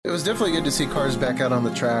was definitely good to see cars back out on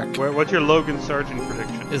the track. What's your Logan Sargent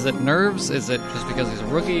prediction? Is it nerves? Is it just because he's a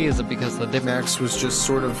rookie? Is it because the different... Max was just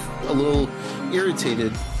sort of a little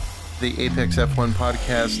irritated. The Apex F1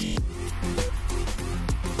 podcast.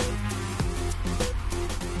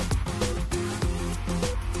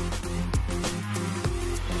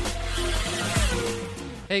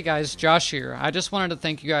 Hey guys, Josh here. I just wanted to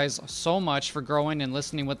thank you guys so much for growing and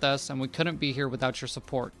listening with us, and we couldn't be here without your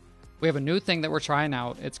support. We have a new thing that we're trying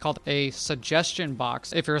out. It's called a suggestion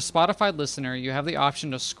box. If you're a Spotify listener, you have the option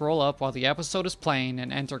to scroll up while the episode is playing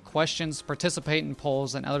and enter questions, participate in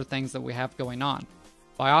polls, and other things that we have going on.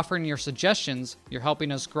 By offering your suggestions, you're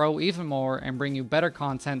helping us grow even more and bring you better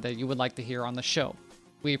content that you would like to hear on the show.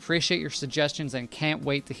 We appreciate your suggestions and can't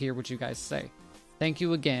wait to hear what you guys say. Thank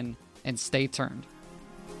you again, and stay tuned.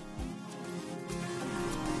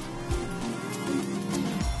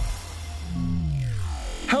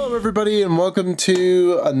 Hello, everybody, and welcome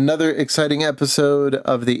to another exciting episode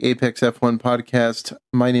of the Apex F1 podcast.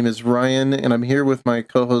 My name is Ryan, and I'm here with my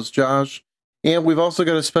co-host Josh. And we've also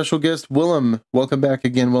got a special guest, Willem. Welcome back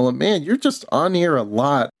again, Willem. Man, you're just on here a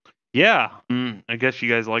lot. Yeah, I guess you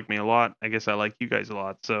guys like me a lot. I guess I like you guys a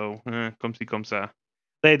lot. So, comme si, comme ça.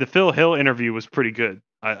 Hey, the Phil Hill interview was pretty good.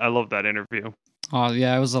 I love that interview. Oh,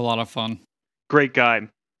 yeah, it was a lot of fun. Great guy.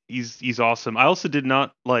 He's awesome. I also did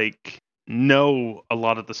not, know a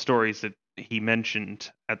lot of the stories that he mentioned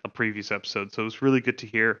at the previous episode. So it was really good to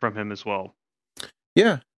hear from him as well.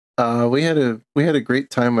 Yeah. We had a great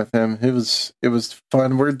time with him. It was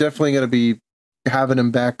fun. We're definitely going to be having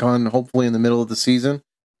him back on, hopefully in the middle of the season,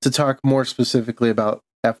 to talk more specifically about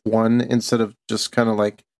F1 instead of just kind of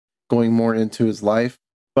like going more into his life.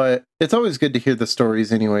 But it's always good to hear the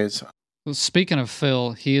stories anyways. Well, speaking of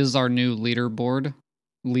Phil, he is our new leaderboard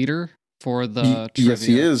leader for the trivia. Yes,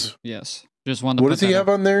 he is. Yes. Just wanted to What does he have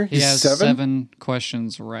on there? He has seven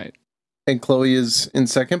questions right. And Chloe is in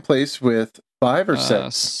second place with 5 or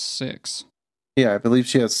 6? 6. Yeah, I believe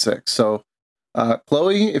she has 6. So,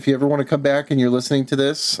 Chloe, if you ever want to come back and you're listening to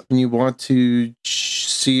this and you want to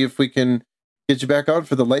see if we can get you back on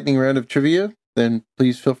for the lightning round of trivia, then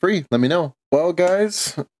please feel free. Let me know. Well,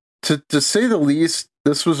 guys, to say the least,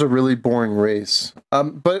 this was a really boring race.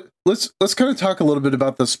 But let's kind of talk a little bit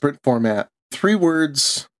about the sprint format. 3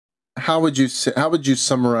 words. How would you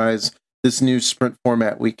summarize this new sprint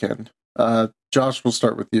format weekend? Josh, we'll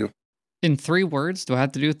start with you. In 3 words? Do I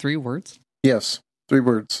have to do 3 words? Yes, 3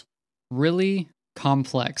 words. Really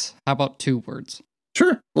complex. How about 2 words?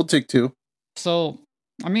 Sure, we'll take 2. So,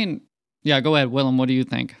 I mean, yeah, go ahead, Willem. What do you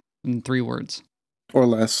think in 3 words? Or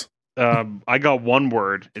less. I got 1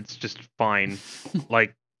 word. It's just fine.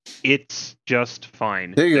 It's just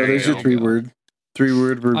fine. There you go. There's your 3-word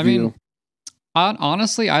review. I mean,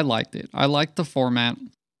 honestly, I liked it. I liked the format.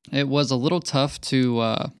 It was a little tough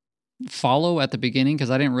to follow at the beginning because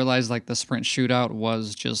I didn't realize the sprint shootout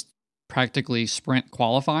was just practically sprint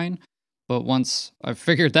qualifying. But once I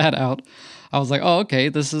figured that out, I was like, oh, okay,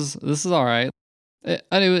 this is all right. It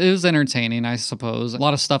was entertaining, I suppose. A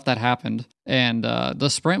lot of stuff that happened. And the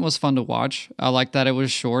sprint was fun to watch. I liked that it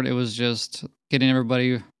was short. It was just getting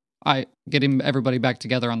everybody back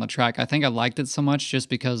together on the track. I think I liked it so much just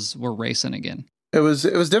because we're racing again. It was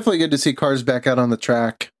definitely good to see cars back out on the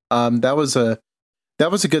track. That was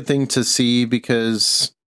a good thing to see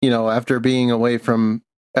because, after being away from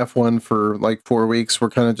F1 for 4 weeks,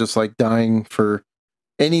 we're kind of just dying for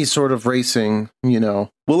any sort of racing,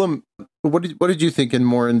 Willem, what did you think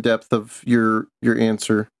more in depth of your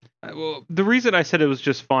answer? Well, the reason I said it was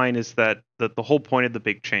just fine is that the whole point of the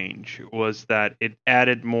big change was that it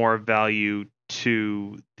added more value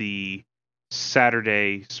to the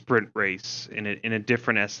Saturday sprint race in a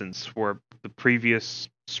different essence, where the previous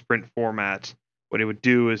sprint format, what it would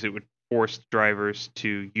do is it would force drivers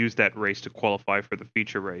to use that race to qualify for the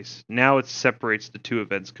feature race. Now it separates the 2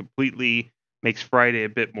 events completely, makes Friday a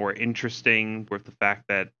bit more interesting with the fact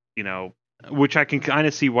that, which I can kind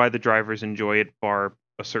of see why the drivers enjoy it bar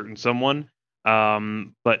a certain someone.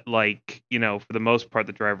 But for the most part,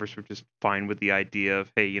 the drivers were just fine with the idea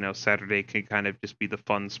of, hey, Saturday can kind of just be the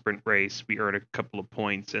fun sprint race. We earn a couple of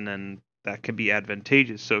points and then that can be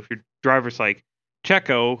advantageous. So if your drivers like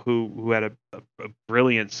Checo, who had a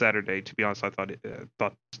brilliant Saturday, to be honest, I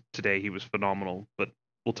thought today he was phenomenal, but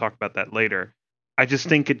we'll talk about that later. I just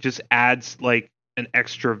think it just adds an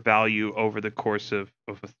extra value over the course of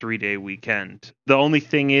a 3-day weekend. The only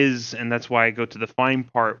thing is, and that's why I go to the fine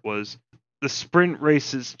part, was the sprint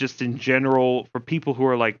races just in general, for people who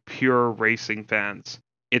are pure racing fans,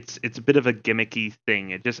 it's a bit of a gimmicky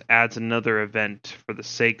thing. It just adds another event for the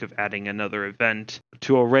sake of adding another event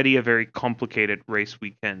to already a very complicated race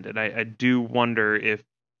weekend. And I do wonder if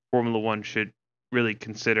Formula One should really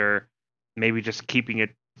consider maybe just keeping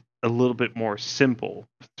it a little bit more simple,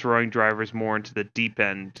 throwing drivers more into the deep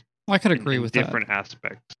end. I could agree with different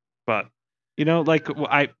aspects. But,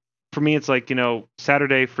 for me, it's like,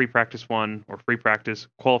 Saturday, free practice 1 or free practice,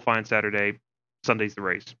 qualifying Saturday, Sunday's the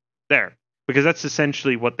race. There. Because that's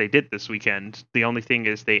essentially what they did this weekend. The only thing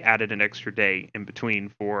is they added an extra day in between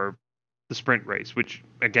for the sprint race, which,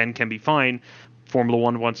 again, can be fine. Formula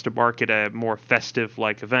One wants to market a more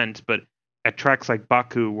festive-like event, but at tracks like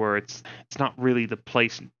Baku, where it's not really the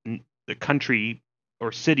place, the country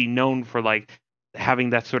or city known for like having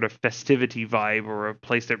that sort of festivity vibe, or a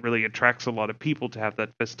place that really attracts a lot of people to have that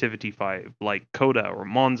festivity vibe, like Coda or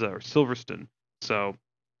Monza or Silverstone. So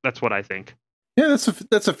that's what I think. Yeah,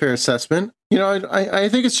 that's a fair assessment. I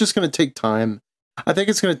think it's just going to take time. I think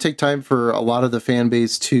it's going to take time for a lot of the fan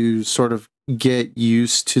base to sort of get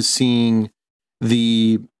used to seeing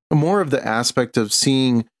more of the aspect of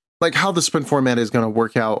seeing like how the sprint format is going to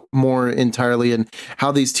work out more entirely, and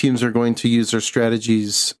how these teams are going to use their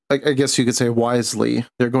strategies. I guess you could say wisely.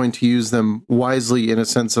 They're going to use them wisely in a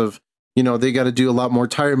sense of, they got to do a lot more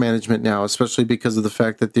tire management now, especially because of the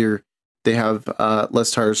fact that they have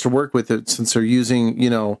less tires to work with it, since they're using,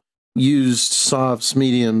 used softs,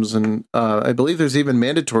 mediums, and I believe there's even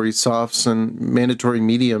mandatory softs and mandatory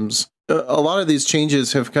mediums. A lot of these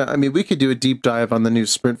changes have, we could do a deep dive on the new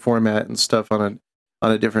sprint format and stuff on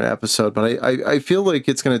a different episode, but I feel like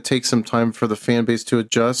it's going to take some time for the fan base to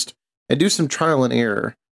adjust and do some trial and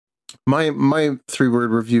error. My 3-word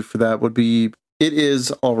review for that would be, it is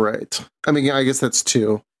all right. I guess that's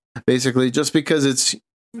 2. Basically, just because it's,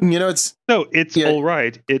 it's... No, it's all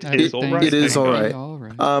right. It is all right. It is all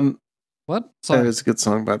right. What? Sorry. That is a good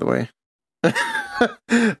song, by the way.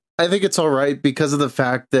 I think it's all right because of the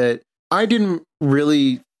fact that I didn't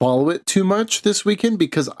really follow it too much this weekend,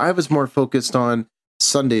 because I was more focused on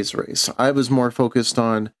Sunday's race. I was more focused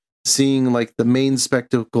on seeing like the main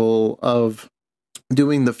spectacle of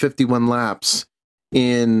doing the 51 laps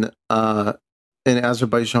in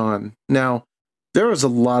Azerbaijan. Now, there was a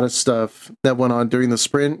lot of stuff that went on during the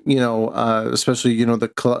sprint, especially,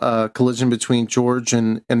 the collision between George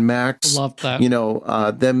and Max. Love that.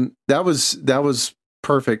 That was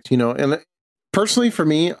perfect, and personally for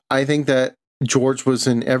me, I think that George was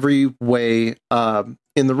in every way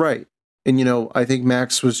in the right. And, I think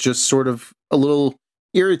Max was just sort of a little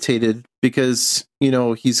irritated because,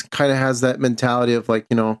 he's kind of has that mentality of like,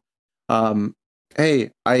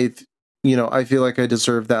 hey, I feel like I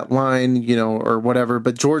deserve that line, or whatever.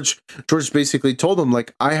 But George basically told him,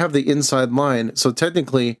 like, I have the inside line. So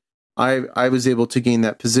technically, I was able to gain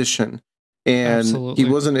that position. And Absolutely. He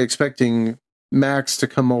wasn't expecting Max to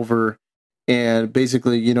come over and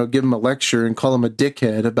basically, give him a lecture and call him a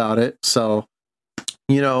dickhead about it. So,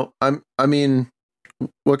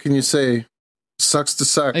 what can you say? Sucks to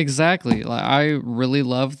suck. Exactly. Like, I really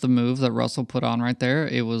loved the move that Russell put on right there.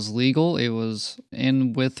 It was legal. It was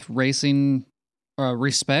in with racing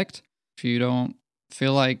respect. If you don't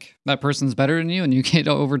feel like that person's better than you and you get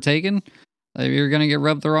overtaken, you're going to get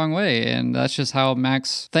rubbed the wrong way. And that's just how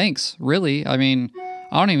Max thinks, really. I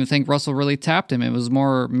don't even think Russell really tapped him. It was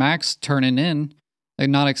more Max turning in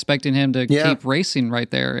and not expecting him to keep racing right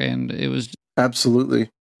there. And it was... Absolutely.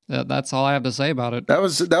 That's all I have to say about it. That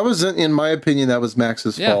was in my opinion, that was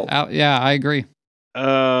Max's fault. Yeah, I agree.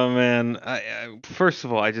 Oh man, I first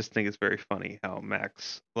of all, I just think it's very funny how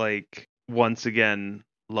Max, like, once again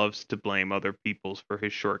loves to blame other people's for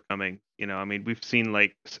his shortcomings. We've seen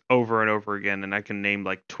like over and over again, and I can name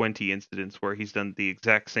like 20 incidents where he's done the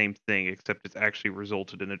exact same thing, except it's actually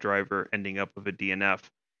resulted in a driver ending up with a DNF.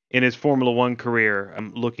 In his Formula One career,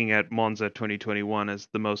 I'm looking at Monza 2021 as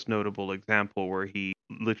the most notable example, where he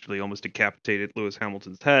literally almost decapitated Lewis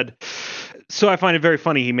Hamilton's head. So I find it very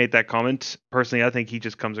funny he made that comment. Personally, I think he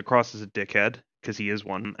just comes across as a dickhead, because he is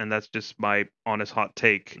one, and that's just my honest hot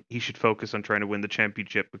take. He should focus on trying to win the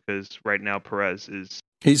championship, because right now Perez is...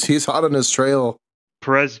 He's hot on his trail.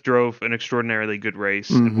 Perez drove an extraordinarily good race,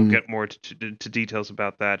 and we'll get more to details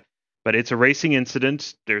about that. But it's a racing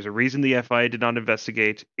incident. There's a reason the FIA did not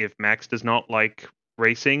investigate. If Max does not like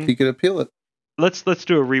racing, he could appeal it. Let's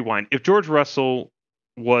do a rewind. If George Russell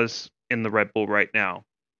was in the Red Bull right now,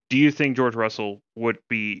 do you think George Russell would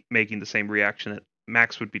be making the same reaction that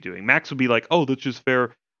Max would be doing? Max would be like, "Oh, that's just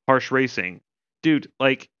fair, harsh racing." Dude,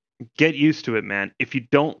 like, get used to it, man. If you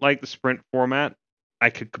don't like the sprint format, I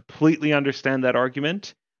could completely understand that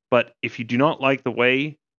argument. But if you do not like the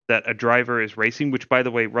way that a driver is racing, which, by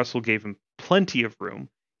the way, Russell gave him plenty of room.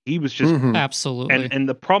 He was just... Absolutely. And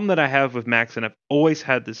the problem that I have with Max, and I've always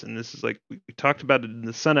had this, and this is like, we talked about it in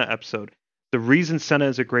the Senna episode, The reason Senna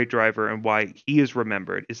is a great driver and why he is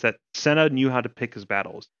remembered is that Senna knew how to pick his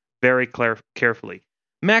battles very carefully.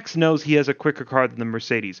 Max knows he has a quicker car than the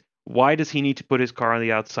Mercedes. Why does he need to put his car on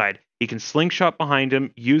the outside? He can slingshot behind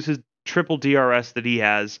him, use his triple DRS that he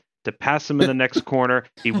has to pass him in the next corner.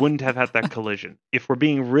 He wouldn't have had that collision. If we're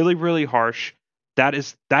being really, really harsh, that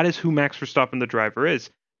is who Max Verstappen, the driver, is.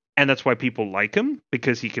 And that's why people like him,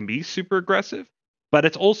 because he can be super aggressive. But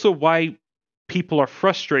it's also why people are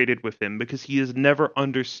frustrated with him, because he has never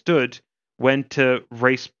understood when to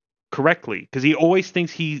race correctly. Because he always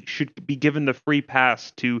thinks he should be given the free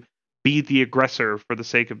pass to be the aggressor for the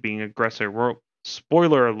sake of being aggressor. Well,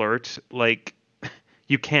 spoiler alert, like,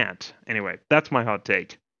 you can't. Anyway, that's my hot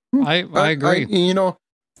take. I agree.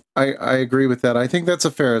 I agree with that. I think that's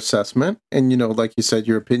a fair assessment. And, like you said,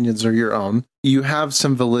 your opinions are your own. You have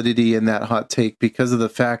some validity in that hot take because of the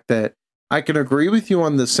fact that I can agree with you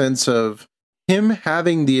on the sense of him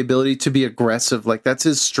having the ability to be aggressive. Like, that's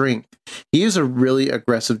his strength. He is a really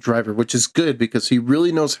aggressive driver, which is good because he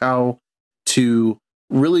really knows how to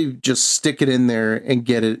really just stick it in there and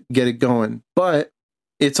get it going. But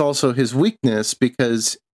it's also his weakness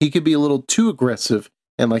because he could be a little too aggressive.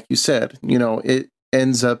 And like you said, it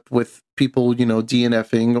ends up with people,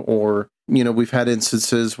 DNFing, or, we've had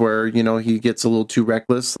instances where, he gets a little too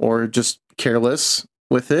reckless or just careless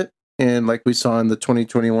with it. And like we saw in the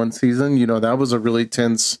 2021 season, that was a really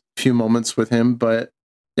tense few moments with him. But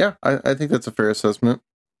yeah, I think that's a fair assessment.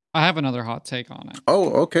 I have another hot take on it.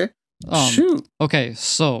 Oh, okay. Shoot. Okay,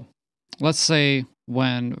 so let's say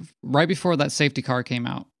right before that safety car came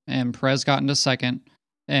out and Perez got into second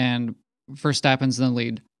and Verstappen's in the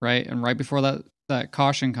lead, right? And right before that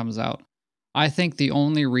caution comes out, I think the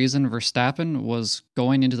only reason Verstappen was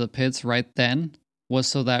going into the pits right then was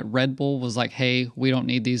so that Red Bull was like, hey, we don't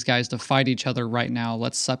need these guys to fight each other right now.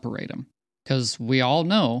 Let's separate them. Because we all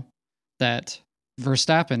know that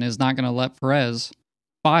Verstappen is not going to let Perez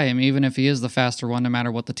by him, even if he is the faster one, no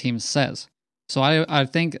matter what the team says. So I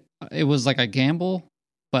think it was like a gamble,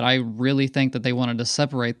 but I really think that they wanted to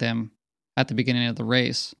separate them at the beginning of the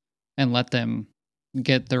race and let them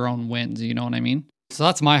get their own wins. You know what I mean? So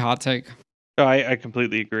that's my hot take. I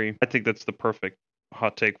completely agree. I think that's the perfect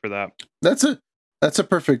hot take for that. That's a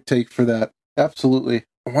perfect take for that. Absolutely.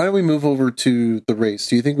 Why don't we move over to the race?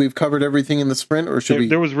 Do you think we've covered everything in the sprint, or should we?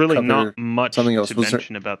 There was really not much to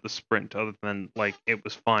mention about the sprint, other than like it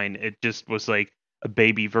was fine. It just was like a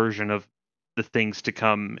baby version of the things to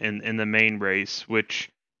come in the main race, which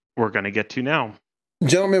we're going to get to now.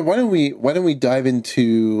 Gentlemen, why don't we dive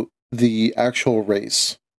into the actual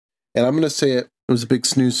race? And I'm going to say it was a big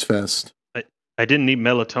snooze fest. I didn't need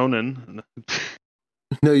melatonin.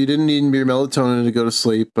 No, you didn't need your melatonin to go to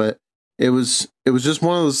sleep, but it was just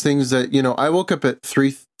one of those things that, I woke up at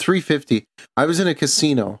 3:50. I was in a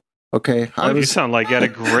casino. Okay. You sound like you had a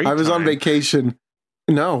great I was time. On vacation.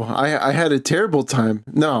 No, I had a terrible time.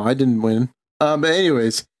 No, I didn't win. But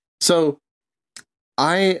anyways, so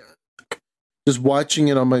I just watching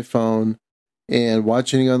it on my phone and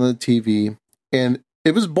watching it on the TV, and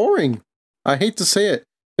it was boring. I hate to say it.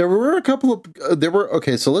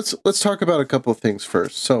 Okay, so let's talk about a couple of things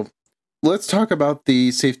first. So let's talk about the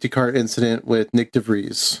safety car incident with Nick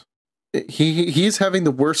DeVries. He's having the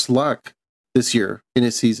worst luck this year in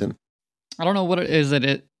his season. I don't know what it is.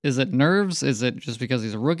 Is it nerves? Is it just because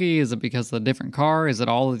he's a rookie? Is it because of the different car? Is it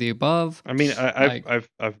all of the above? I mean,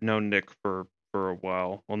 I've known Nick for a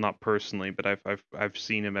while. Well, not personally, but I've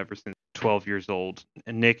seen him ever since 12 years old.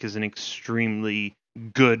 And Nick is an extremely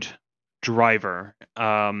good driver.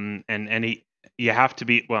 And you have to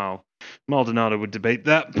be, well, Maldonado would debate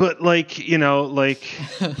that, but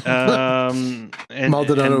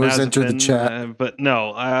Maldonado has entered the chat. But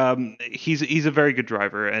no, he's a very good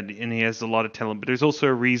driver, and he has a lot of talent. But there's also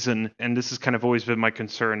a reason, and this has kind of always been my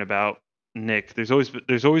concern about Nick. There's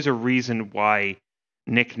always a reason why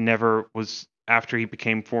Nick never was, after he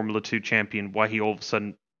became Formula 2 champion, why he all of a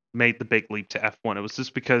sudden made the big leap to F1. It was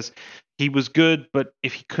just because he was good, but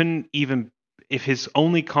if his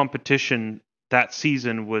only competition that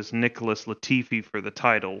season was Nicholas Latifi for the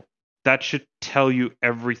title, that should tell you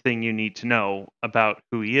everything you need to know about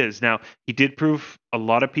who he is. Now, he did prove a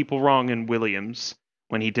lot of people wrong in Williams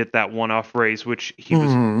when he did that one-off race, which he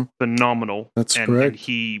was phenomenal. That's correct. And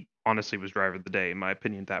he honestly was driver of the day, in my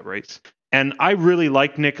opinion, that race. And I really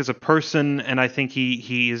like Nick as a person, and I think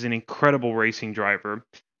he is an incredible racing driver.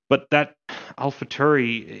 But that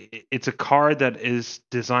AlphaTauri, it's a car that is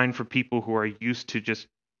designed for people who are used to just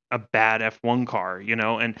a bad F1 car,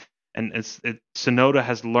 and Tsunoda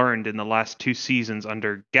has learned in the last 2 seasons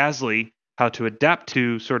under Gasly how to adapt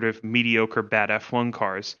to sort of mediocre bad F1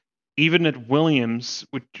 cars. even at Williams,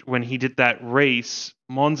 when he did that race,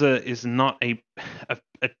 Monza is not a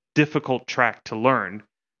difficult track to learn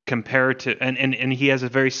compared to, and he has a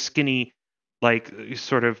very skinny, like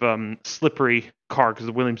sort of slippery car, because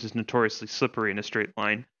the Williams is notoriously slippery in a straight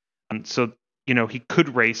line. So he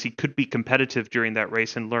could race, he could be competitive during that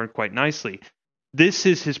race and learn quite nicely. This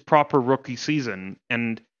is his proper rookie season,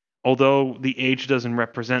 and although the age doesn't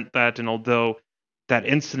represent that, and although that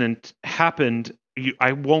incident happened,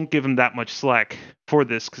 I won't give him that much slack for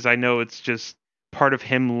this, because I know it's just part of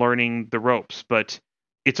him learning the ropes. But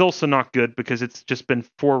it's also not good because it's just been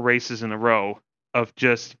 4 races in a row of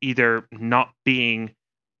just either not being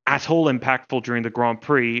at all impactful during the Grand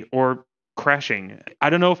Prix or crashing. I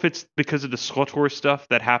don't know if it's because of the Skotor stuff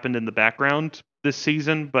that happened in the background this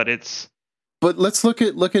season, but it's. But let's look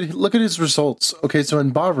at his results. Okay, so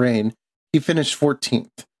in Bahrain, he finished 14th.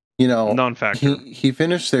 Non-factor. He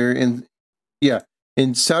finished there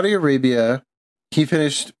in Saudi Arabia, he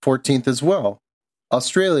finished 14th as well.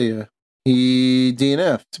 Australia, he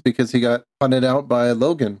DNF'd because he got punted out by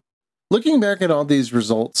Logan. Looking back at all these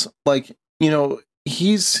results,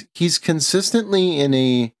 he's consistently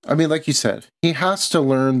in like you said, he has to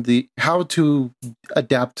learn how to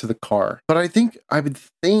adapt to the car. But I would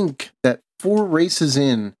think that 4 races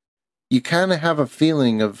in, you kind of have a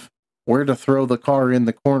feeling of where to throw the car in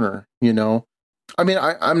the corner,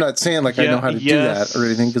 I'm not saying I know how to do that or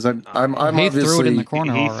anything, because I'm he obviously threw it in the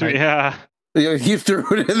corner. he threw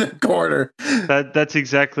it in the corner. That's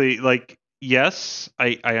exactly yes,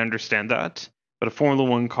 I understand that. But a Formula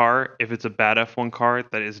One car, if it's a bad F1 car,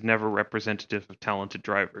 that is never representative of talented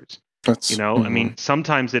drivers. I mean,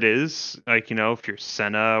 sometimes it is, if you're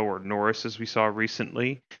Senna or Norris, as we saw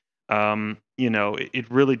recently, it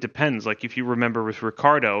really depends. Like, if you remember with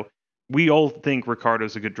Ricciardo, we all think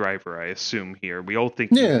Ricciardo's a good driver, I assume here. We all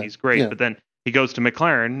think he's great, but then he goes to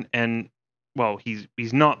McLaren and, well, he's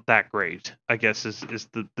not that great, I guess is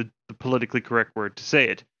the politically correct word to say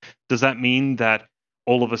it. Does that mean that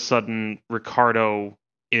all of a sudden Ricciardo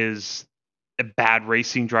is a bad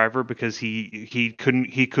racing driver because he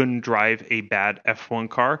couldn't drive a bad F1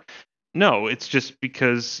 car? No, it's just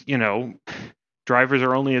because, drivers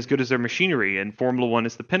are only as good as their machinery, and Formula One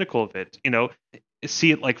is the pinnacle of it.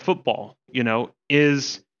 See it like football.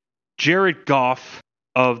 Is Jared Goff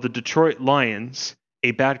of the Detroit Lions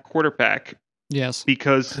a bad quarterback? Yes.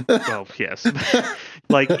 Because, well, yes.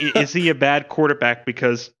 Is he a bad quarterback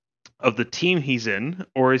because of the team he's in,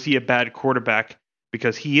 or is he a bad quarterback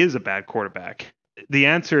because he is a bad quarterback? The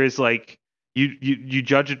answer is you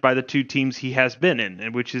judge it by the 2 teams he has been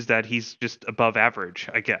in, which is that he's just above average,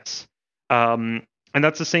 I guess. And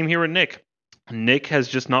that's the same here with Nick. Nick has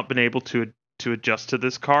just not been able to adjust to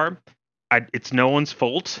this car. It's no one's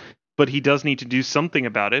fault, but he does need to do something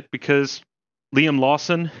about it, because Liam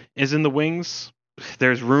Lawson is in the wings.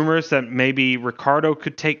 There's rumors that maybe Ricciardo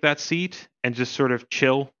could take that seat and just sort of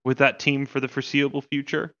chill with that team for the foreseeable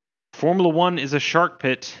future. Formula One is a shark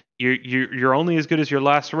pit. You're only as good as your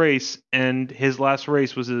last race, and his last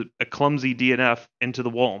race was a clumsy DNF into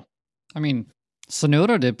the wall. I mean,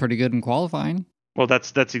 Tsunoda did pretty good in qualifying. Well,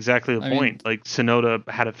 that's exactly the point. Tsunoda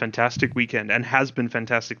had a fantastic weekend and has been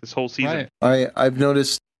fantastic this whole season. Right. I've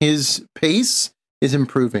noticed his pace is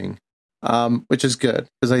improving, which is good,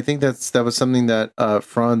 because I think that was something that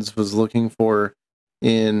Franz was looking for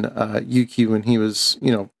in Yuki when he was,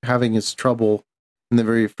 having his trouble in the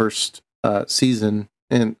very first season,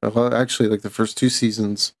 and actually the first 2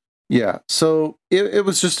 seasons. Yeah, so it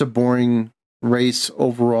was just a boring race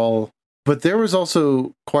overall. But there was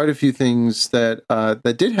also quite a few things that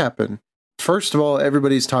did happen. First of all,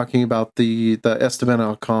 everybody's talking about the Esteban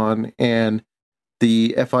Ocon and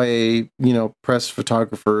the FIA, press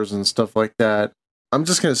photographers and stuff like that. I'm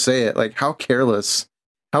just gonna say it, how careless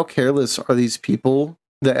are these people?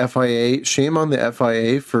 The FIA, shame on the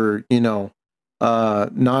FIA for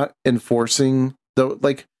not enforcing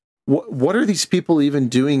what are these people even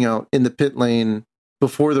doing out in the pit lane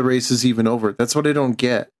before the race is even over? That's what I don't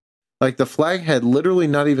get. The flag had literally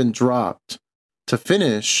not even dropped to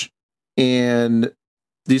finish, and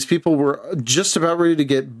these people were just about ready to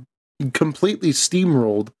get completely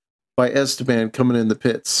steamrolled by Esteban coming in the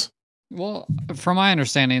pits. Well, from my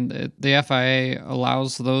understanding, the FIA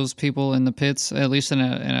allows those people in the pits, at least in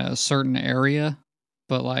a certain area,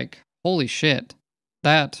 but holy shit,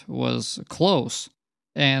 that was close.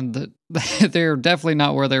 And they're definitely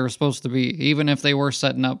not where they were supposed to be, even if they were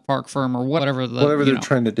setting up park firm or whatever they're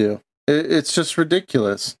trying to do. It's just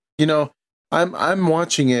ridiculous. I'm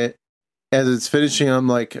watching it as it's finishing. I'm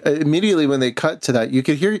immediately when they cut to that, you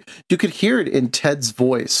could hear it in Ted's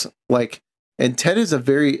voice. And Ted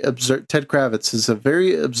Kravitz is a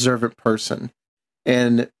very observant person.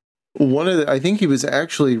 And I think he was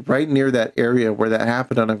actually right near that area where that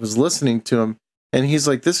happened, and I was listening to him, and he's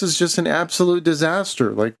like, this is just an absolute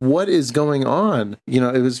disaster. Like, what is going on?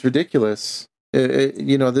 It was ridiculous.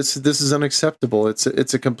 This is unacceptable.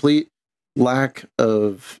 It's a complete lack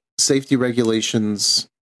of safety regulations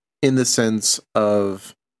in the sense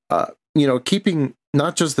of, keeping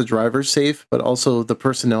not just the drivers safe, but also the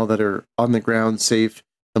personnel that are on the ground safe,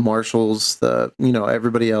 the marshals,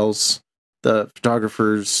 everybody else, the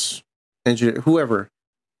photographers, engineer, whoever.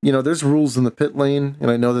 There's rules in the pit lane, and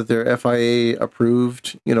I know that they're FIA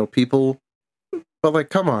approved, people, but like,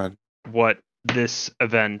 come on. What this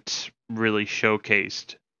event really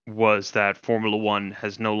showcased was that Formula One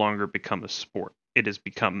has no longer become a sport. It has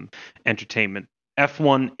become entertainment.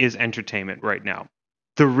 F1 is entertainment right now.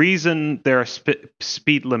 The reason there are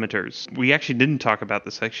speed limiters, we actually didn't talk about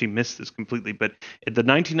this, I actually missed this completely, but the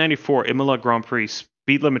 1994 Imola Grand Prix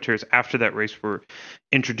speed limiters after that race were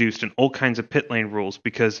introduced in all kinds of pit lane rules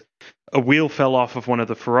because a wheel fell off of one of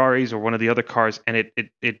the Ferraris or one of the other cars, and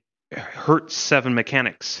it hurt 7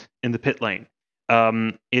 mechanics in the pit lane.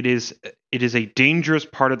 It is a dangerous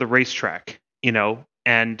part of the racetrack,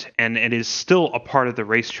 and it is still a part of the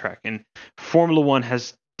racetrack. And Formula One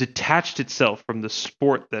has detached itself from the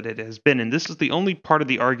sport that it has been. And this is the only part of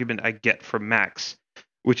the argument I get from Max,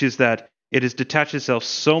 which is that it has detached itself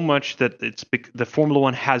so much that the Formula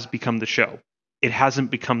One has become the show. It hasn't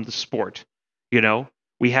become the sport.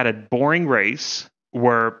 We had a boring race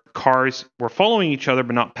where cars were following each other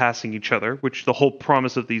but not passing each other, which the whole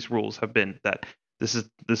promise of these rules have been that this is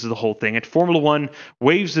the whole thing. And Formula One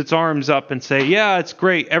waves its arms up and say, yeah, it's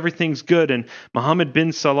great, everything's good. And Mohammed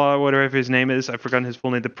bin Salah, whatever his name is, I've forgotten his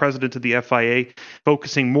full name, the president of the FIA,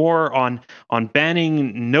 focusing more on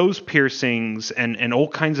banning nose piercings and all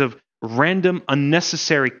kinds of random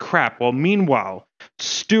unnecessary crap. While meanwhile,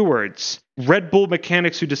 stewards, Red Bull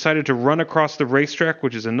mechanics who decided to run across the racetrack,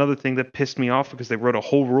 which is another thing that pissed me off because they wrote a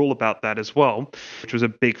whole rule about that as well, which was a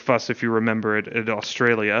big fuss if you remember it at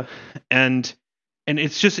Australia. And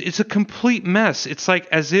it's a complete mess. It's like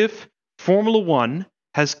as if Formula One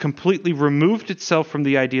has completely removed itself from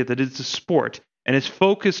the idea that it's a sport and is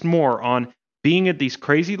focused more on being at these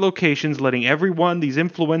crazy locations, letting everyone, these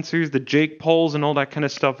influencers, the Jake Pauls and all that kind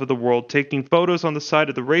of stuff of the world, taking photos on the side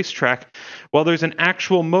of the racetrack while there's an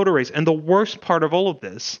actual motor race. And the worst part of all of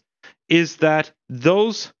this is that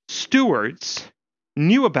those stewards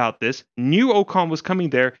knew about this, knew Ocon was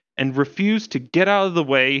coming there, and refused to get out of the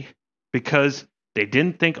way because they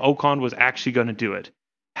didn't think Ocon was actually going to do it.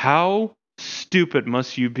 How stupid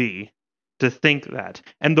must you be to think that?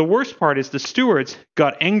 And the worst part is the stewards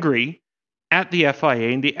got angry at the FIA,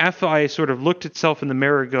 and the FIA sort of looked itself in the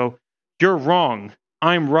mirror and go, you're wrong,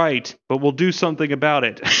 I'm right, but we'll do something about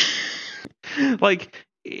it. Like,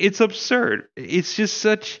 it's absurd. It's just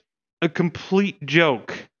such a complete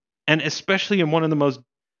joke. And especially in one of the most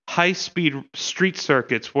high-speed street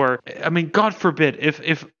circuits where, I mean, God forbid,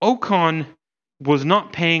 if Ocon was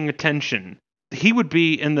not paying attention, he would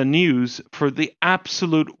be in the news for the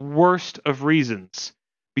absolute worst of reasons.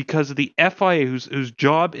 Because of the FIA, whose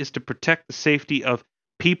job is to protect the safety of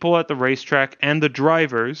people at the racetrack and the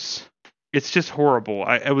drivers, it's just horrible.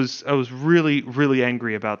 I was really, really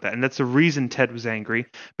angry about that. And that's the reason Ted was angry,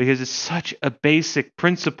 because it's such a basic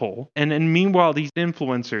principle. And meanwhile, these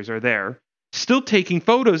influencers are there, still taking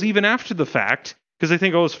photos even after the fact, because they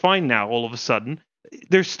think, oh, it's fine now all of a sudden.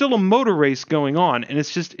 There's still a motor race going on, and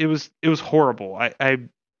it's just, it was horrible.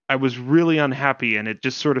 I was really unhappy, and it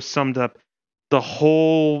just sort of summed up the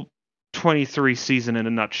whole 23 season in a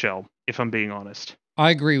nutshell, if I'm being honest.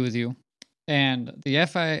 I agree with you. And the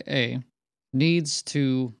FIA needs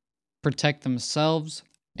to protect themselves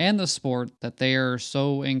and the sport that they are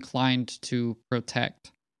so inclined to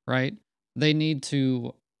protect, right? They need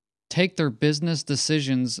to take their business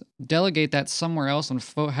decisions, delegate that somewhere else, and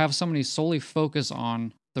have somebody solely focus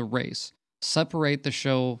on the race. Separate the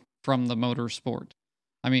show from the motorsport.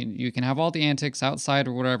 I mean, you can have all the antics outside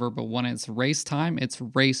or whatever, but when it's race time, it's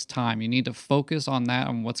race time. You need to focus on that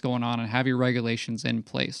and what's going on and have your regulations in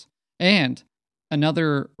place. And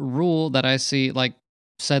another rule that I see, like,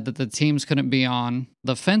 said that the teams couldn't be on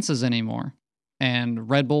the fences anymore. And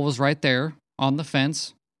Red Bull was right there on the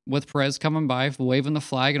fence with Perez coming by, waving the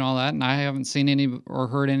flag and all that. And I haven't seen any or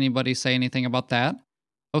heard anybody say anything about that.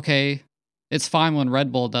 Okay, it's fine when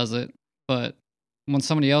Red Bull does it, but when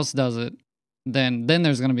somebody else does it, then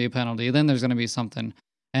there's going to be a penalty, then there's going to be something.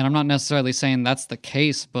 And I'm not necessarily saying that's the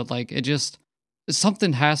case, but like,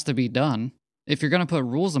 something has to be done. If you're going to put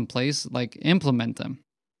rules in place, like, implement them.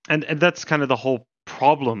 And that's kind of the whole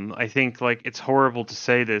problem. I think, like, it's horrible to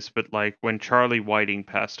say this, but like when Charlie Whiting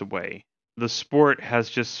passed away, the sport has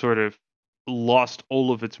just sort of lost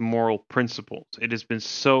all of its moral principles. It has been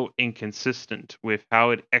so inconsistent with how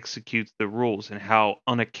it executes the rules and how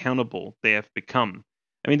unaccountable they have become.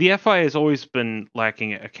 I mean, the FIA has always been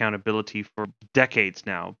lacking accountability for decades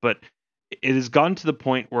now, but it has gotten to the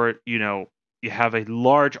point where, you have a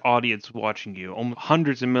large audience watching you.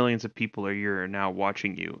 Hundreds of millions of people a year are now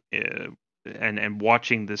watching you, and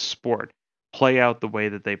watching this sport play out the way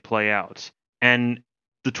that they play out. And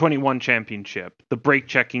the 21 championship, the brake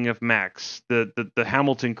checking of Max, the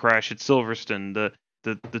Hamilton crash at Silverstone,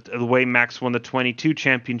 the way Max won the 22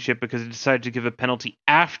 championship because he decided to give a penalty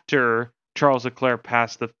after Charles Leclerc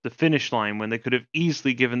passed the finish line, when they could have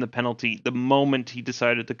easily given the penalty the moment he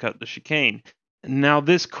decided to cut the chicane. Now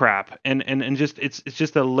this crap, and just it's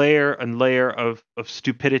just a layer and layer of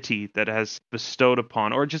stupidity that has bestowed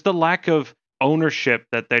upon, or just a lack of ownership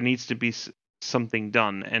that there needs to be something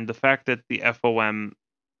done. And the fact that the FOM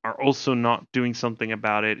are also not doing something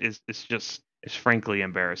about it is frankly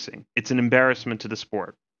embarrassing. It's an embarrassment to the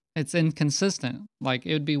sport. It's inconsistent. Like,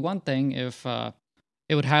 it would be one thing if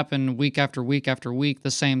it would happen week after week after week, the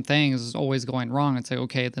same thing is always going wrong, and say,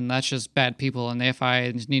 okay, then that's just bad people, and the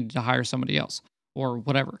FIA needed to hire somebody else or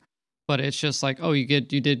whatever. But it's just like, oh, you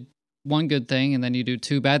did one good thing, and then you do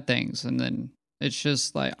two bad things, and then it's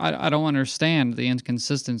just like, I don't understand the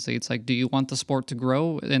inconsistency. It's like, do you want the sport to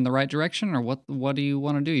grow in the right direction, or what do you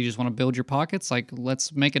want to do? You just want to build your pockets? Like,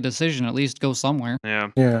 let's make a decision, at least go somewhere.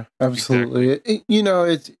 Yeah, absolutely.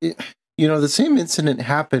 Exactly. The same incident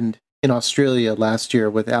happened in Australia last year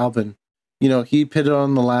with Albon. He pitted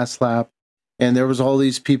on the last lap, and there was all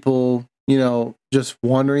these people, just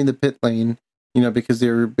wandering the pit lane, because they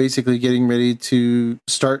were basically getting ready to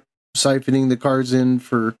start siphoning the cars in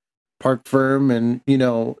for Park Firm, and do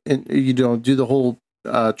the whole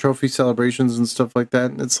trophy celebrations and stuff like that.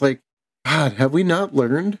 And it's like, God, have we not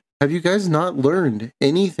learned? Have you guys not learned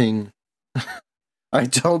anything? I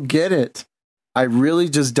don't get it. I really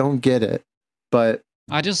just don't get it. But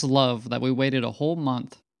I just love that we waited a whole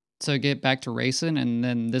month to get back to racing, and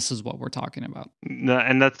then this is what we're talking about. No,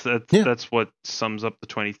 and that's what sums up the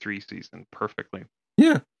 23 season perfectly.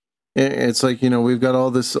 Yeah, it's like, we've got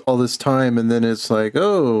all this time, and then it's like,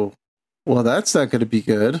 oh, well, that's not going to be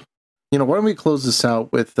good. Why don't we close this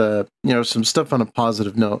out with some stuff on a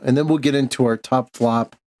positive note, and then we'll get into our top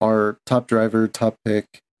flop, our top driver, top pick.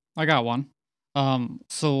 I got one.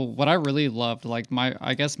 So what I really loved, like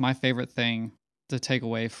I guess my favorite thing to take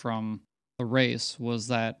away from the race was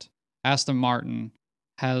that Aston Martin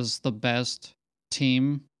has the best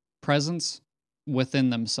team presence within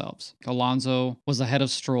themselves. Alonso was ahead of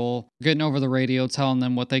Stroll, getting over the radio, telling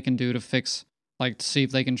them what they can do to fix, like to see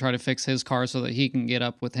if they can try to fix his car so that he can get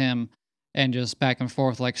up with him, and just back and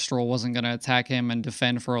forth, like Stroll wasn't going to attack him and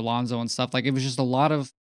defend for Alonso and stuff. Like, it was just a lot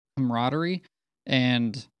of camaraderie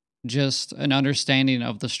and just an understanding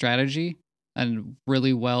of the strategy and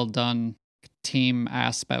really well done team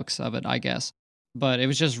aspects of it, I guess. But it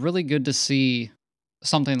was just really good to see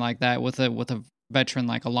something like that with a veteran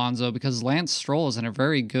like Alonso, because Lance Stroll is in a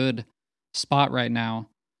very good spot right now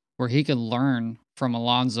where he could learn from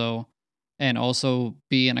Alonso and also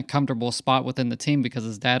be in a comfortable spot within the team because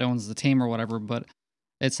his dad owns the team or whatever. But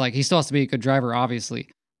it's like, he still has to be a good driver, obviously.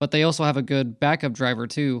 But they also have a good backup driver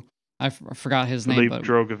too. I forgot his name. But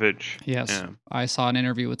Drogovic. Yes. Yeah. I saw an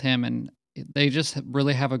interview with him, and they just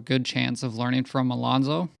really have a good chance of learning from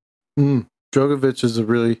Alonso. Drogovic is a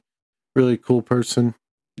really, really cool person.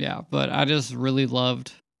 Yeah, but I just really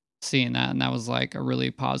loved seeing that, and that was like a really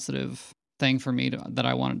positive thing for me that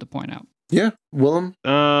I wanted to point out. Yeah, Willem.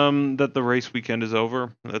 That the race weekend is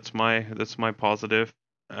over. That's my positive.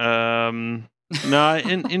 No,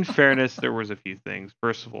 in fairness, there was a few things.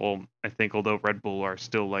 First of all, I think although Red Bull are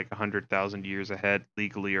still like 100,000 years ahead,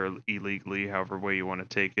 legally or illegally, however way you want to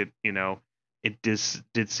take it, it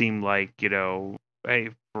did seem like, hey,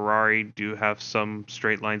 Ferrari do have some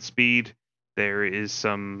straight line speed. There is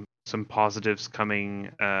some positives coming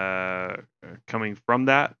from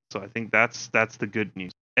that. So I think that's the good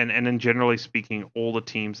news. And then generally speaking, all the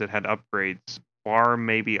teams that had upgrades, bar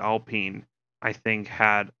maybe Alpine, I think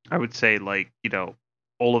had, I would say, like,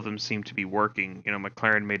 all of them seem to be working.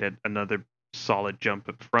 McLaren made another solid jump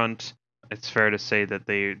up front. It's fair to say that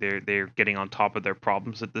they're getting on top of their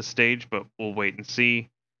problems at this stage, but we'll wait and see.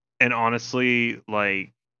 And honestly,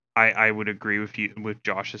 like, I would agree with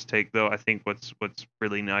Josh's take, though. I think what's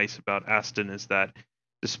really nice about Aston is that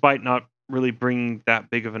despite not really bringing that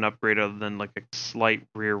big of an upgrade other than like a slight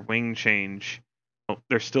rear wing change,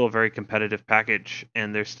 they're still a very competitive package,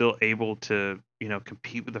 and they're still able to,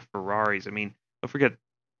 compete with the Ferraris. I mean, Don't forget,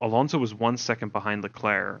 Alonso was 1 second behind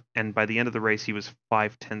Leclerc, and by the end of the race, he was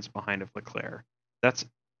 5/10 behind of Leclerc. That's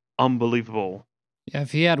unbelievable. Yeah,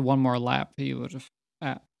 if he had one more lap, he would have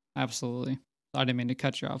absolutely. I didn't mean to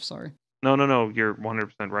cut you off. Sorry. No. You're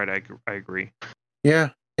 100% right. I agree. Yeah,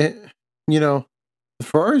 the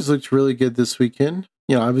Ferraris looked really good this weekend.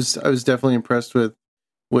 I was definitely impressed with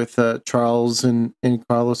Charles and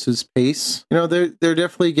Carlos's pace. They're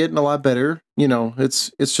definitely getting a lot better.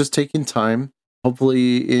 It's just taking time.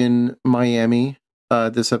 Hopefully in Miami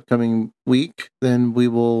this upcoming week, then we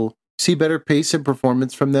will see better pace and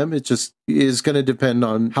performance from them. It just is going to depend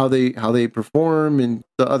on how they perform and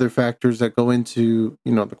the other factors that go into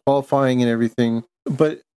the qualifying and everything.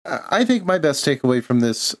 But I think my best takeaway from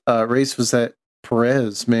this race was that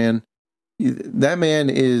Perez, man, that man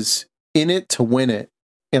is in it to win it.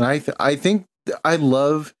 And I think I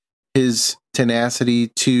love his tenacity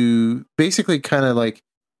to basically kind of like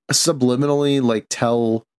subliminally like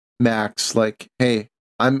tell Max like, hey,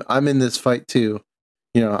 I'm in this fight too.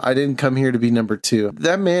 I didn't come here to be number 2.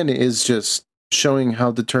 That man is just showing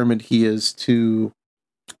how determined he is to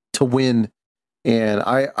win. And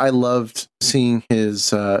I loved seeing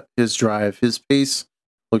his drive. His pace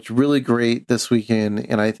looked really great this weekend,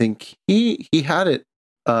 and I think he had it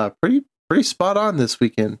pretty spot on this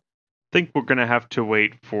weekend. I think we're gonna have to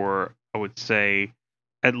wait for, I would say,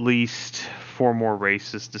 at least 4 more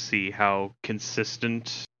races to see how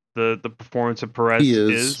consistent the performance of Perez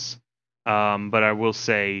is. But I will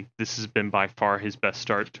say this has been by far his best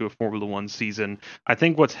start to a Formula One season. I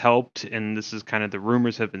think what's helped, and this is kind of the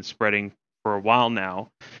rumors have been spreading for a while now,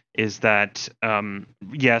 is that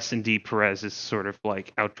yes, indeed, Perez is sort of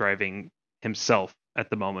like outdriving himself at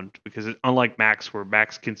the moment, because unlike Max, where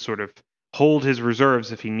Max can sort of hold his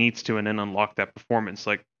reserves if he needs to and then unlock that performance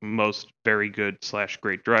like most very good /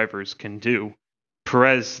 great drivers can do,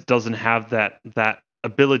 Perez doesn't have that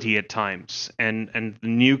ability at times. And the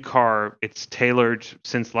new car, it's tailored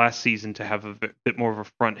since last season to have a bit more of a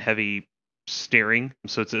front heavy steering,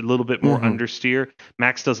 so it's a little bit more understeer.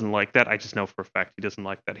 Max doesn't like that. I just know for a fact he doesn't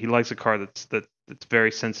like that. He likes a car that's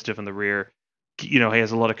very sensitive in the rear. He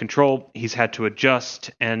has a lot of control. He's had to adjust,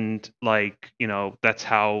 and that's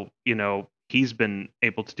how he's been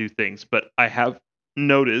able to do things. But I have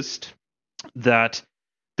noticed that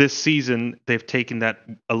this season they've taken that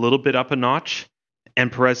a little bit up a notch,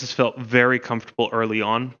 and Perez has felt very comfortable early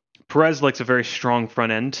on. Perez likes a very strong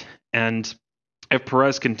front end, and if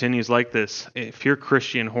Perez continues like this, if you're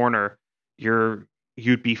Christian Horner,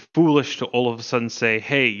 you'd be foolish to all of a sudden say,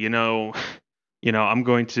 hey, I'm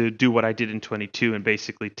going to do what I did in 22 and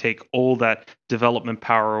basically take all that development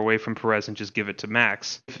power away from Perez and just give it to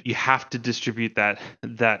Max. You have to distribute that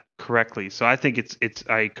correctly. So I think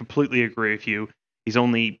I completely agree with you. He's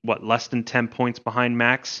only less than 10 points behind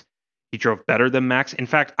Max. He drove better than Max. In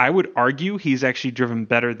fact, I would argue he's actually driven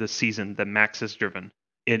better this season than Max has driven.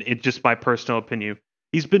 It just my personal opinion.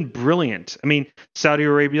 He's been brilliant. I mean, Saudi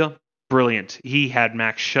Arabia, brilliant. He had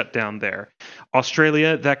Max shut down there.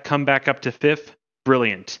 Australia, that comeback up to 5th,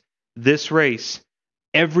 brilliant. This race,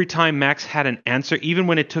 every time Max had an answer, even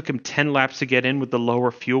when it took him 10 laps to get in with the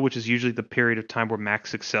lower fuel, which is usually the period of time where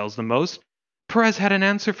Max excels the most, Perez had an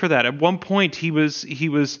answer for that. At one point, he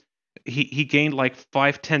gained like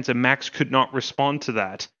 5/10 and Max could not respond to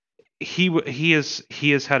that. He has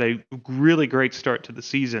had a really great start to the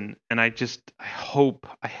season, and I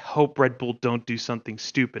hope Red Bull don't do something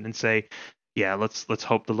stupid and say, yeah, let's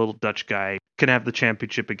hope the little Dutch guy can have the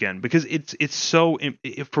championship again, because it's so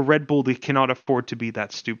for Red Bull, they cannot afford to be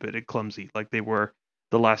that stupid and clumsy like they were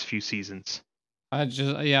the last few seasons. I'm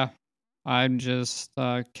just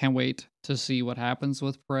can't wait to see what happens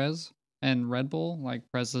with Perez and Red Bull. Like,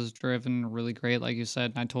 Perez is driven really great, like you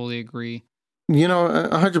said, and I totally agree.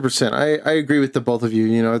 100%. I agree with the both of you.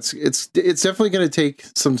 It's definitely going to take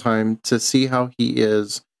some time to see how he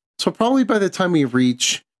is. So probably by the time we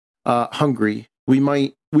reach Hungary, we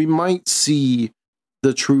might see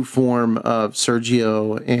the true form of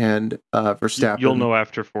Sergio and Verstappen. You'll know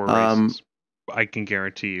after 4 races. I can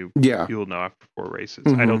guarantee you. Yeah, you'll know after 4 races.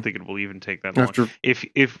 I don't think it will even take that long.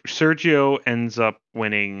 If Sergio ends up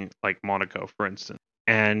winning like Monaco, for instance,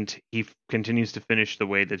 and he continues to finish the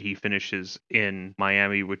way that he finishes in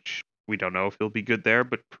Miami, which we don't know if he'll be good there,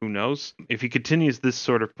 but who knows? If he continues this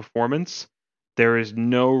sort of performance, there is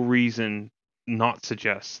no reason not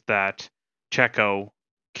suggest that Checo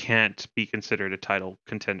can't be considered a title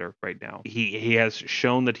contender right now. He has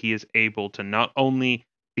shown that he is able to not only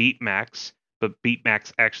beat Max, but beat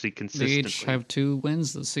Max actually consistently. They each have 2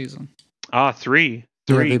 wins this season. 3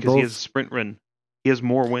 because he has a sprint win. He has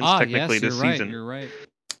more wins technically this season. You're right.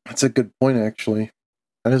 That's a good point, actually.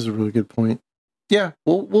 That is a really good point. Yeah,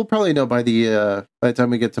 we'll probably know by the time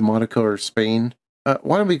we get to Monaco or Spain.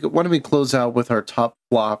 Why don't we close out with our top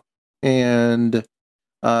flop and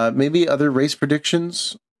maybe other race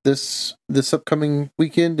predictions this upcoming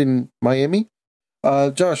weekend in Miami?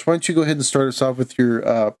 Josh, why don't you go ahead and start us off with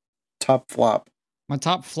your top flop? My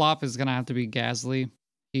top flop is gonna have to be Gasly.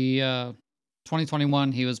 He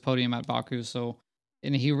 2021 he was podium at Baku,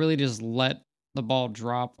 and he really just let the ball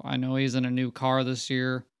drop. I know he's in a new car this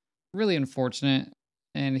year. Really unfortunate.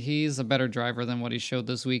 And he's a better driver than what he showed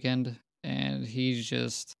this weekend. And he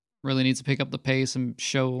just really needs to pick up the pace and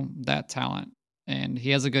show that talent. And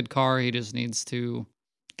he has a good car. He just needs to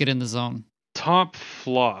get in the zone. Top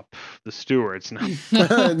flop, the stewards. No.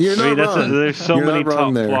 You're not wrong. There's so You're many not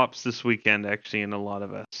wrong top there. flops this weekend, actually, in a lot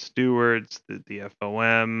of stewards, the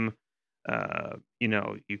FOM.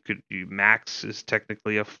 Max is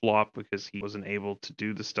technically a flop because he wasn't able to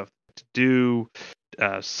do the stuff to do.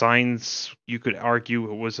 Sainz, you could argue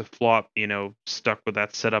it was a flop, stuck with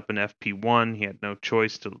that setup in FP1. He had no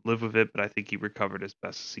choice to live with it, but I think he recovered as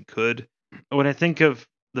best as he could. When I think of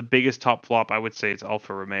the biggest top flop, I would say it's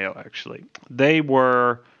Alfa Romeo, actually. They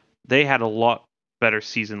had a lot better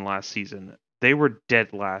season last season. They were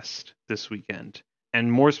dead last this weekend. And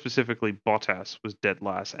more specifically, Bottas was dead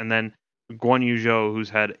last. And then Guan Yu Zhou, who's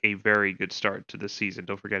had a very good start to the season,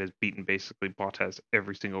 don't forget, has beaten basically Bottas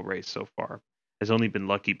every single race so far. Has only been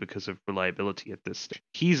lucky because of reliability at this stage.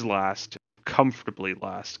 He's last, comfortably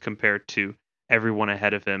last, compared to everyone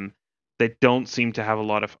ahead of him. They don't seem to have a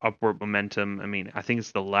lot of upward momentum. I mean, I think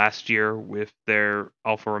it's the last year with their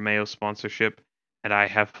Alfa Romeo sponsorship, and I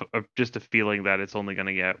have just a feeling that it's only going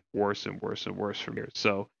to get worse and worse and worse from here.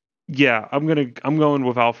 So, yeah, I'm going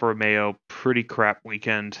with Alfa Romeo. Pretty crap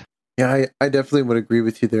weekend. Yeah, I definitely would agree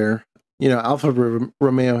with you there. Alfa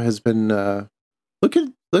Romeo has been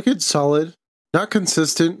looking solid, not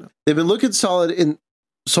consistent. They've been looking solid in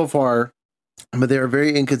so far, but they are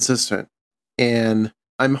very inconsistent. And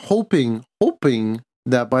I'm hoping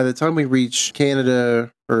that by the time we reach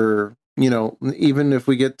Canada, or even if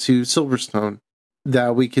we get to Silverstone,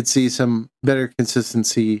 that we could see some better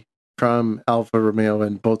consistency from Alfa Romeo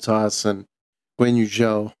and Bottas and Guan Yu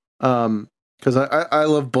Zhou. Because I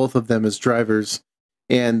love both of them as drivers,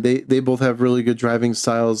 and they both have really good driving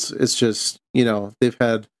styles. It's just, they've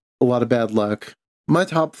had a lot of bad luck. My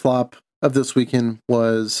top flop of this weekend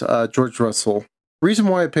was George Russell. Reason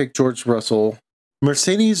why I picked George Russell,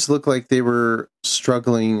 Mercedes looked like they were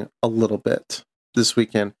struggling a little bit this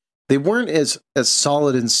weekend. They weren't as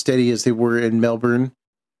solid and steady as they were in Melbourne,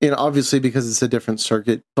 and obviously because it's a different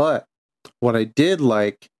circuit. But what I did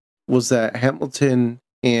like was that Hamilton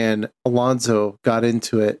and Alonso got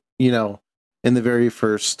into it, in the very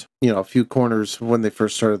first, few corners when they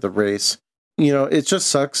first started the race. It just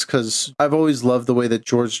sucks because I've always loved the way that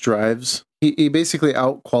George drives. He basically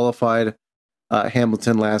out-qualified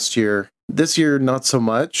Hamilton last year. This year, not so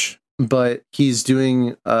much, but he's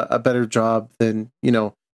doing a better job than,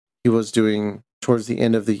 he was doing towards the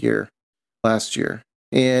end of the year last year.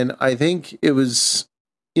 And I think it was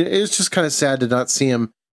just kind of sad to not see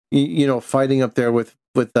him, fighting up there with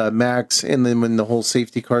Max. And then when the whole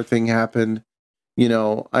safety car thing happened,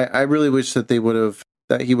 I really wish that he would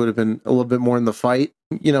have been a little bit more in the fight,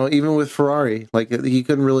 even with Ferrari. Like, he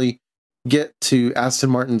couldn't really get to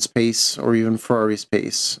Aston Martin's pace or even Ferrari's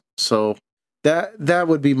pace. So that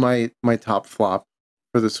would be my top flop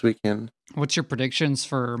for this weekend. What's your predictions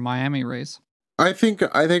for Miami race? I think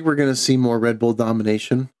we're going to see more Red Bull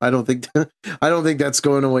domination. I don't think that's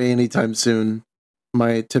going away anytime soon.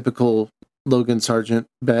 My typical Logan Sargent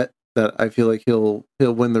bet that I feel like he'll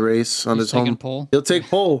win the race on his home pole. He'll take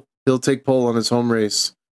pole. He'll take pole on his home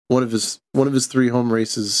race. One of his 3 home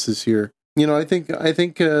races this year. I think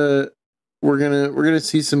we're gonna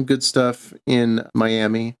see some good stuff in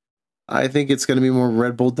Miami. I think it's gonna be more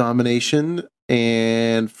Red Bull domination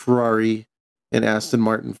and Ferrari and Aston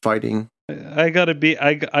Martin fighting. I gotta be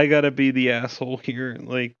the asshole here.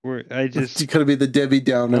 Like, you gotta be the Debbie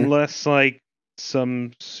Downer. Unless like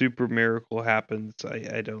some super miracle happens,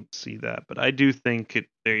 I don't see that. But I do think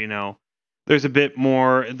there's a bit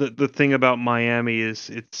more. The thing about Miami is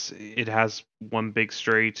it has one big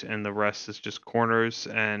straight and the rest is just corners.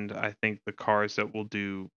 And I think the cars that will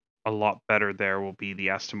do a lot better there will be the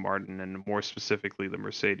Aston Martin and more specifically the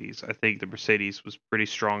Mercedes. I think the Mercedes was pretty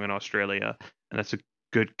strong in Australia, and that's a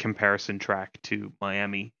good comparison track to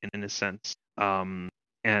Miami in a sense.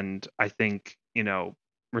 And I think,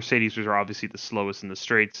 Mercedes are obviously the slowest in the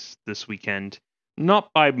straights this weekend. Not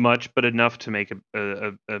by much, but enough to make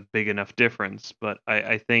a big enough difference. But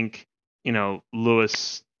I think,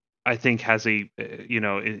 Lewis I think has a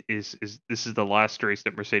is this is the last race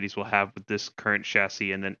that Mercedes will have with this current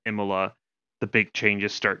chassis, and then Imola, the big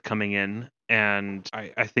changes start coming in, and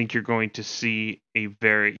I think you're going to see a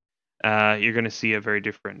very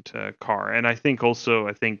different car, and I think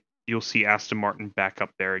you'll see Aston Martin back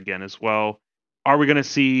up there again as well. Are we going to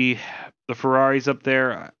see the Ferraris up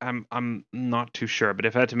there? I'm not too sure, but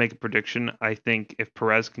if I had to make a prediction, I think if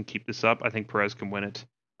Perez can keep this up, I think Perez can win it.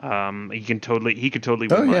 He could totally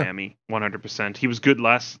win Miami 100%. He was good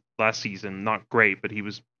last season, not great, but he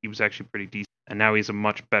was actually pretty decent, and now he's a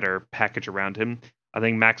much better package around him. I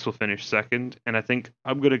think Max will finish second, and I think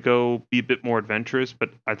I'm gonna go be a bit more adventurous, but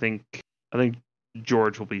I think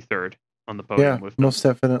George will be third on the podium with him. Most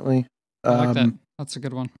definitely. I like that. That's a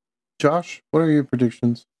good one. Josh, what are your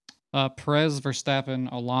predictions? Perez,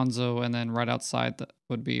 Verstappen, Alonso, and then right outside that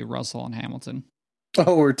would be Russell and Hamilton.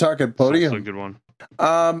 Oh, we're talking podium. That's a good one.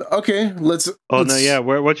 Okay, let's. No, yeah.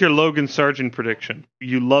 What's your Logan Sargent prediction?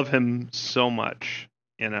 You love him so much,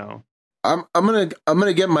 you know. I'm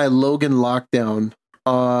gonna get my Logan lockdown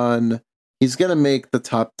on. He's gonna make the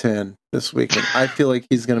top 10 this weekend. I feel like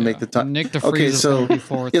he's gonna make the top. Nick DeFries is gonna be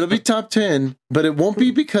fourth. It'll be top 10, but it won't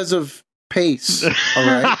be because of pace. All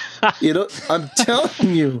right, I'm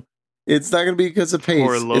telling you, it's not gonna be because of pace.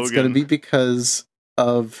 It's gonna be because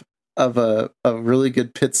of a really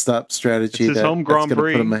good pit stop strategy. It's his home Grand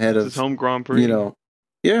Prix. Put him ahead of his home Grand Prix.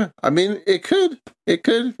 Yeah. I mean, it could.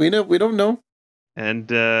 We don't know. And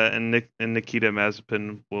Nikita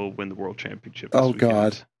Mazepin will win the world championship. Oh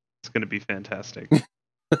God, it's going to be fantastic.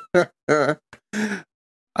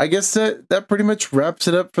 I guess that pretty much wraps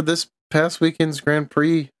it up for this past weekend's Grand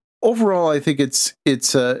Prix. Overall, I think it's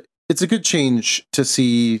a good change to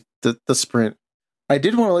see the sprint. I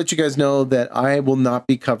did want to let you guys know that I will not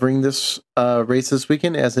be covering this race this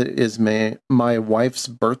weekend, as it is my wife's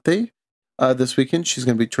birthday this weekend. She's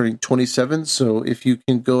going to be turning 27, so if you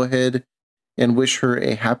can go ahead and wish her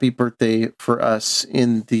a happy birthday for us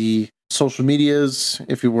in the social medias,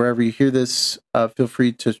 wherever you hear this, feel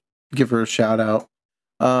free to give her a shout out.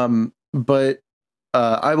 But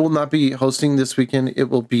I will not be hosting this weekend. It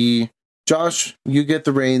will be Josh, you get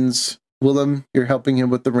the reins. Willem, you're helping him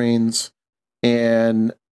with the reins.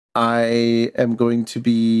 And I am going to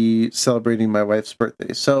be celebrating my wife's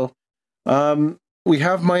birthday. So we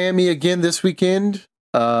have Miami again this weekend.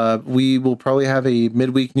 We will probably have a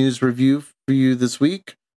midweek news review for you this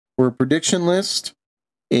week, or a prediction list.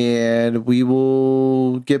 And we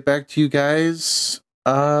will get back to you guys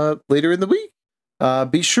later in the week.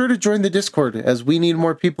 Be sure to join the Discord, as we need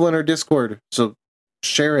more people in our Discord. So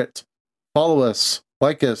share it, follow us,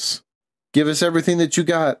 like us, give us everything that you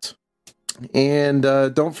got. And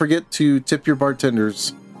don't forget to tip your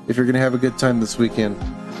bartenders if you're going to have a good time this weekend.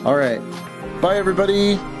 All right. Bye,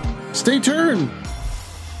 everybody. Stay tuned.